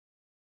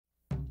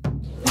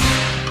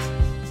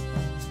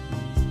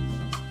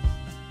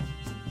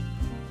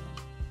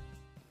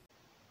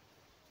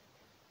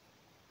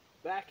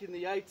back in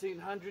the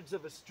 1800s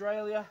of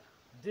Australia,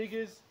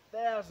 diggers,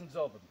 thousands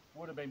of them,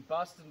 would have been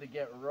busting to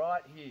get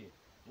right here,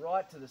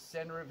 right to the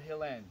centre of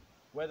Hill End.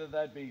 Whether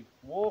they'd be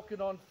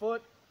walking on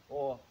foot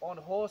or on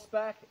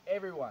horseback,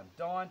 everyone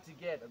dying to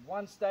get at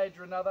one stage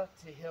or another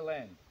to Hill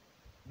End.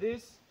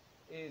 This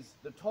is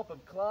the top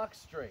of Clark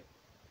Street.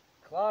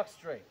 Clark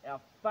Street,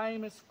 our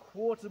famous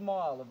quarter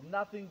mile of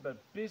nothing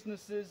but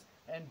businesses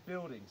and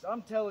buildings.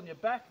 I'm telling you,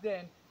 back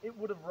then, it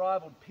would have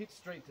rivaled Pitt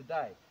Street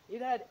today.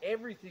 It had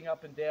everything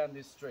up and down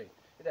this street.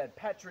 It had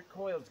Patrick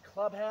Coyle's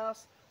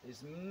clubhouse,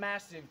 this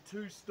massive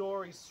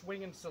two-story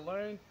swinging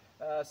saloon,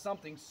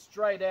 something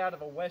straight out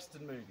of a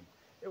Western movie.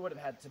 It would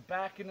have had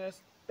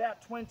tobacconists,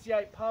 about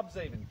 28 pubs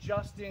even,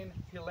 just in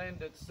Hill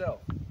End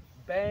itself.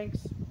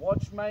 Banks,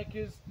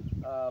 watchmakers,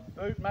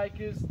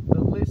 bootmakers,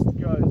 the list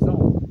goes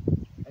on.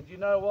 And you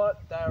know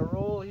what? They were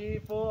all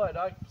here for, and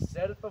I've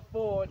said it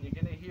before, and you're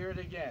going to hear it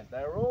again,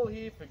 they were all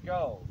here for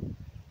gold.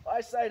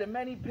 I say to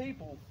many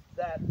people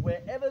that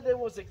wherever there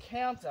was a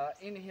counter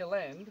in Hill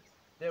End,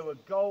 there were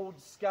gold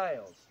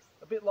scales,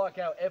 a bit like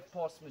our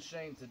FPOS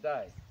machine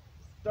today.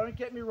 Don't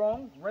get me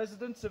wrong,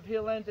 residents of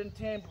Hill End and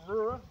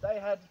Tambaroora, they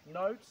had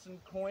notes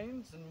and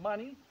coins and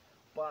money,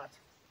 but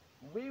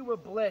we were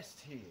blessed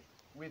here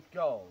with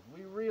gold.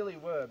 We really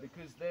were,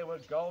 because there were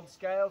gold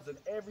scales at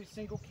every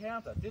single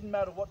counter. Didn't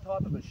matter what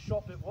type of a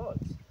shop it was.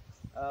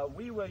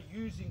 We were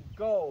using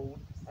gold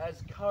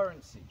as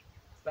currency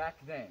back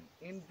then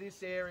in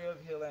this area of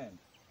Hill End.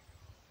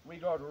 We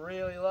got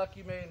really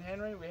lucky, me and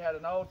Henry. We had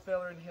an old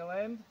fella in Hill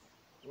End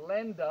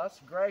lend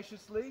us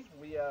graciously,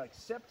 we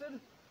accepted.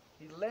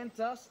 He lent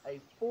us a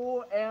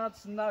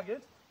 4-ounce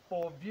nugget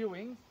for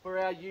viewing for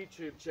our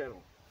YouTube channel.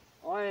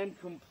 I am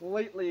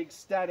completely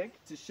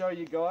ecstatic to show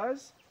you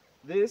guys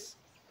this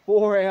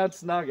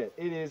 4-ounce nugget.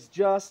 It is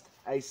just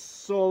a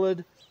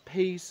solid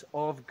piece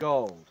of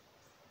gold.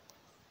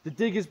 The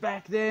diggers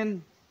back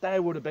then,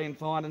 they would have been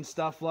finding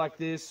stuff like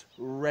this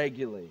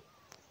regularly.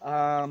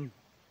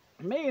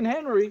 Me and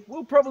Henry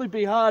will probably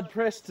be hard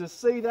pressed to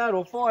see that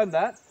or find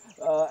that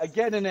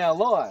again in our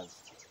lives.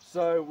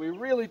 So we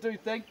really do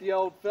thank the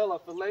old fella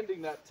for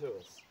lending that to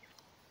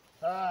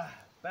us.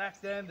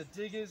 Back then, the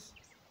diggers,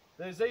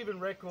 there's even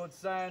records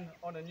saying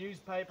on a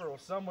newspaper or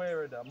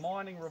somewhere at a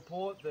mining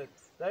report that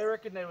they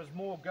reckon there was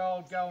more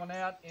gold going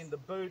out in the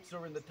boots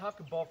or in the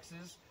tucker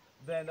boxes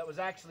than that was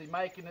actually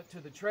making it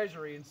to the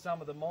treasury in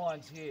some of the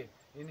mines here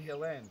in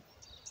Hill End.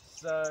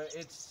 So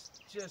it's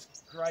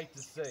just great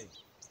to see.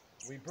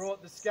 We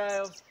brought the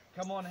scales.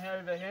 Come on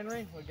over,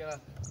 Henry. We're going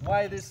to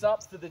weigh this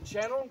up for the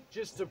channel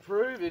just to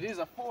prove it is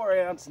a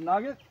 4-ounce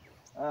nugget.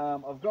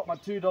 I've got my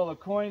 $2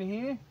 coin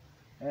here,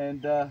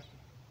 and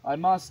I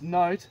must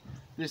note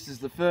this is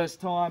the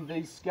first time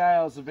these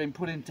scales have been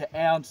put into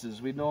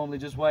ounces. We normally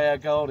just weigh our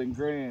gold in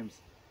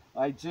grams.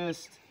 I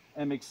just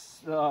am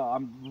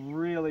I'm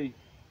really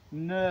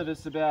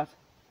nervous about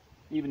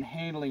even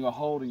handling or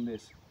holding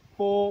this.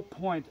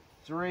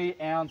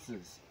 4.3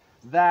 ounces.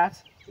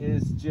 That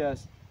is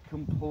just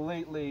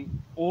completely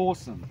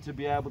awesome to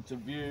be able to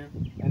view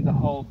and to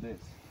hold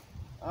this.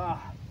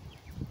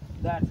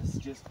 That is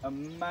just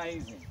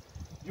amazing.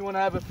 You want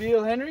to have a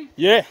feel, Henry?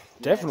 Yeah,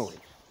 definitely.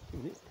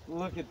 Yes.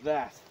 Look at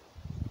that.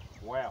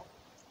 Wow.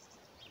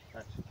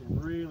 You can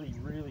really,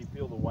 really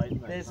feel the weight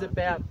in that. There's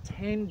about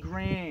 10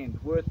 grand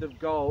worth of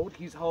gold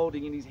he's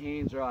holding in his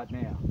hands right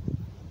now.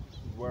 This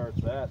is where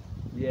it's at.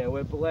 Yeah,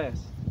 we're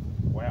blessed.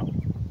 Wow.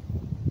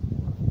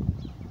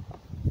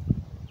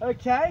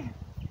 Okay,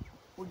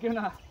 we're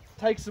gonna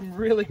take some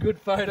really good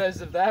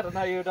photos of that. I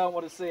know you don't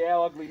want to see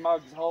our ugly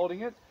mugs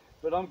holding it,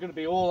 but I'm going to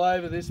be all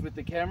over this with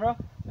the camera,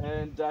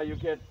 and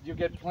you'll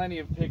get plenty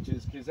of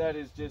pictures, because that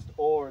is just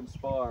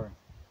awe-inspiring.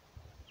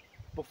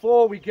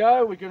 Before we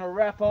go, we're going to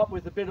wrap up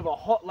with a bit of a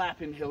hot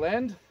lap in Hill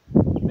End.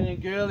 Me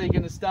and Girlie are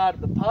going to start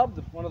at the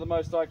pub, one of the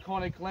most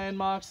iconic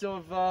landmarks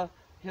of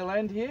Hill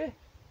End here,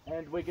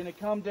 and we're going to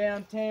come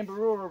down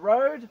Tambaroora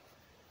Road,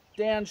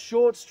 down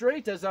Short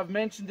Street, as I've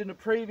mentioned in a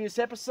previous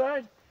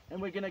episode,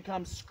 and we're going to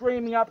come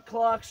screaming up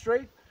Clark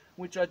Street,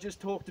 which I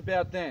just talked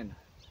about then.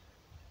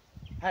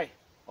 Hey,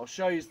 I'll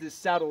show you this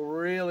saddle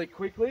really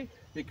quickly,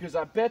 because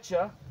I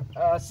betcha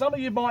some of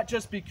you might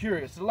just be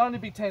curious. It'll only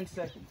be 10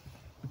 seconds.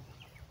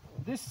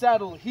 This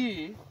saddle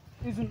here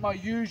isn't my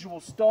usual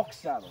stock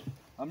saddle.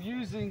 I'm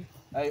using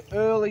an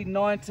early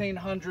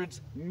 1900s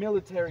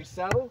military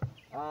saddle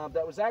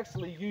that was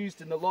actually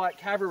used in the light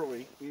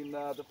cavalry in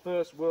the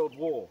First World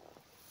War.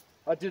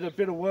 I did a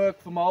bit of work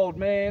for my old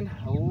man,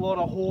 a lot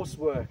of horse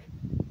work,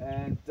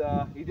 and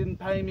he didn't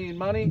pay me in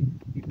money,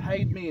 he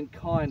paid me in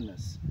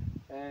kindness.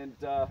 And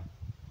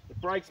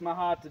it breaks my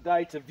heart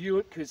today to view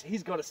it, because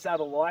he's got a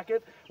saddle like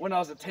it. When I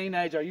was a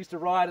teenager, I used to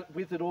ride it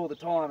with it all the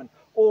time, and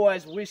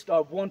always wished I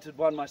wanted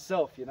one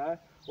myself, you know,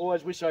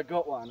 always wish I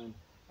got one.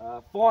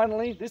 And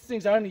finally, this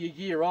thing's only a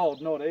year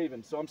old, not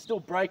even, so I'm still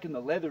breaking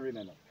the leather in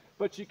it.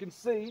 But you can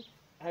see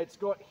it's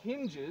got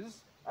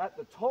hinges at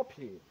the top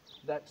here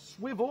that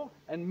swivel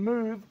and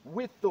move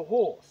with the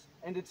horse,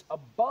 and it's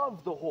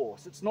above the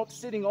horse, it's not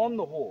sitting on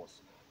the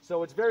horse,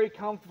 so it's very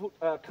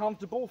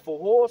comfortable for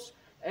horse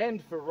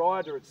and for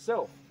rider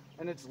itself.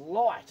 And it's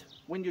light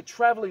when you're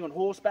traveling on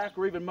horseback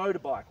or even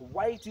motorbike.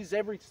 Weight is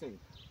everything.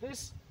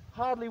 This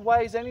hardly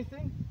weighs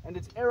anything, and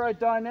it's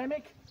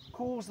aerodynamic,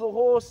 cools the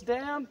horse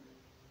down.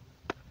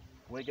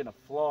 We're gonna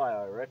fly,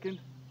 I reckon.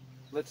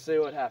 Let's see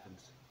what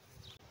happens.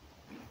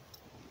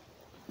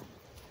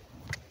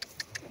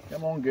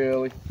 Come on,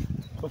 girlie.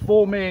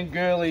 Before me and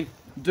girlie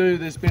do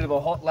this bit of a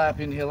hot lap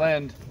in Hill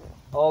End,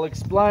 I'll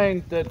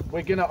explain that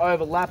we're gonna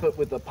overlap it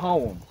with a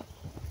poem.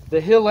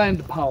 The Hill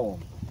End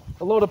poem.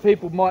 A lot of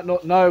people might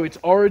not know its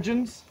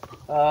origins.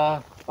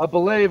 I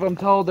believe, I'm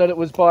told that it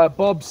was by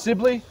Bob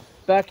Sibley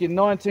back in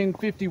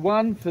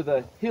 1951 for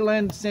the Hill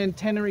End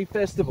Centenary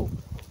Festival.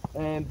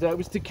 And it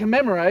was to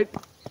commemorate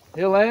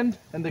Hill End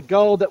and the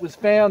gold that was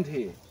found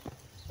here.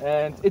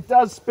 And it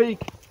does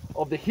speak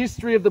of the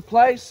history of the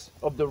place,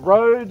 of the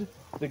road,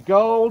 the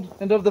gold,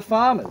 and of the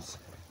farmers.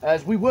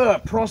 As we were a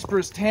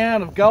prosperous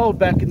town of gold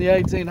back in the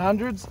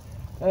 1800s,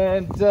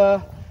 and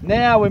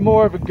now we're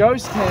more of a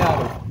ghost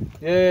town.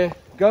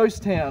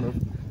 Ghost town of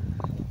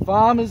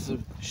farmers,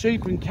 of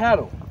sheep and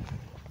cattle.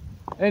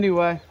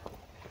 Anyway,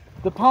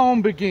 the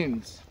poem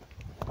begins.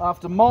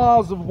 After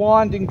miles of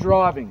winding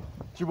driving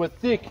through a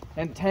thick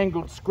and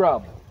tangled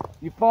scrub,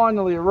 you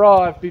finally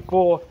arrive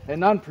before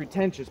an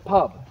unpretentious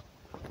pub,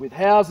 with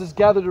houses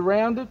gathered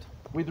around it,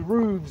 with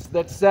roofs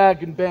that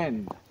sag and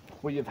bend,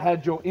 where you've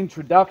had your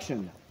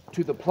introduction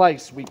to the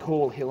place we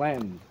call Hill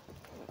End.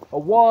 A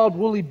wild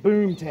woolly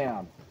boom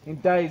town in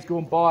days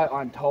gone by,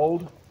 I'm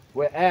told,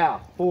 where our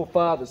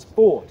forefathers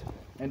fought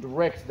and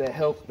wrecked their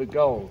health for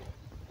gold.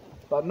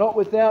 But not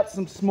without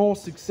some small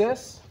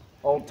success,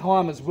 old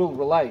timers will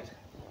relate.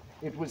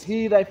 It was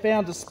here they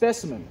found a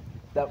specimen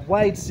that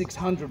weighed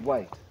 600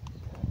 weight.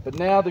 But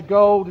now the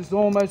gold is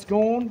almost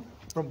gone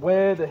from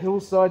where the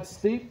hillside's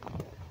steep,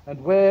 and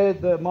where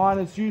the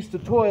miners used to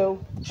toil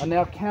are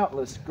now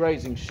countless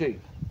grazing sheep.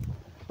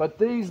 But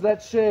these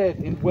that shared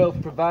in wealth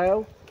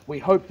prevail, we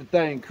hope that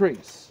they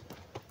increase.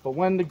 For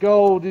when the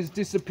gold is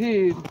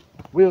disappeared,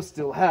 we'll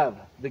still have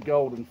the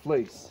golden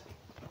fleece.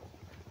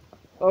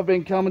 I've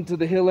been coming to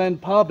the Hill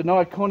End pub, an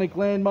iconic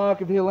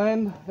landmark of Hill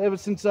End, ever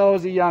since I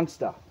was a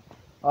youngster.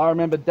 I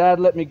remember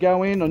Dad let me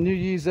go in on New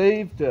Year's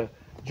Eve to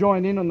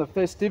join in on the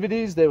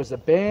festivities. There was a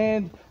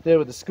band, there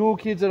were the school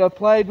kids that I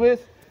played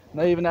with, and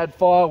they even had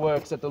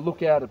fireworks at the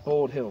lookout at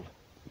Bald Hill.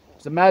 It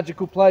was a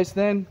magical place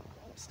then,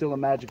 still a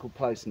magical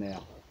place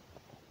now.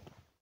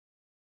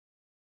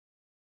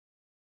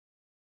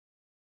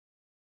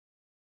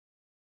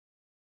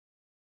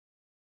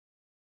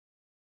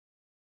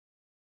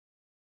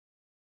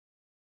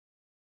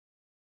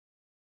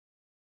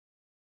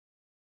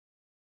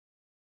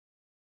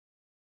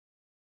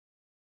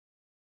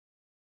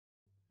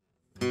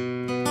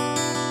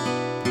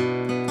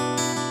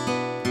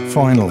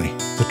 Finally,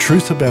 the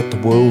truth about the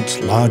world's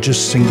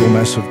largest single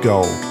mass of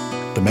gold,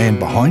 the man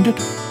behind it,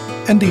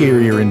 and the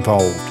area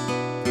involved.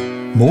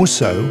 More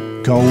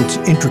so, gold's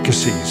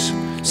intricacies,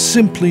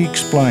 simply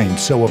explained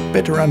so a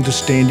better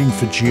understanding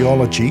for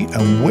geology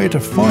and where to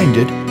find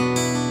it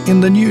in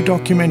the new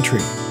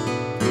documentary,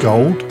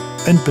 Gold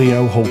and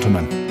B.O.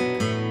 Halterman.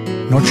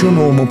 Not your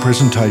normal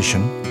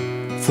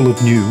presentation, full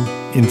of new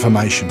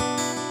information.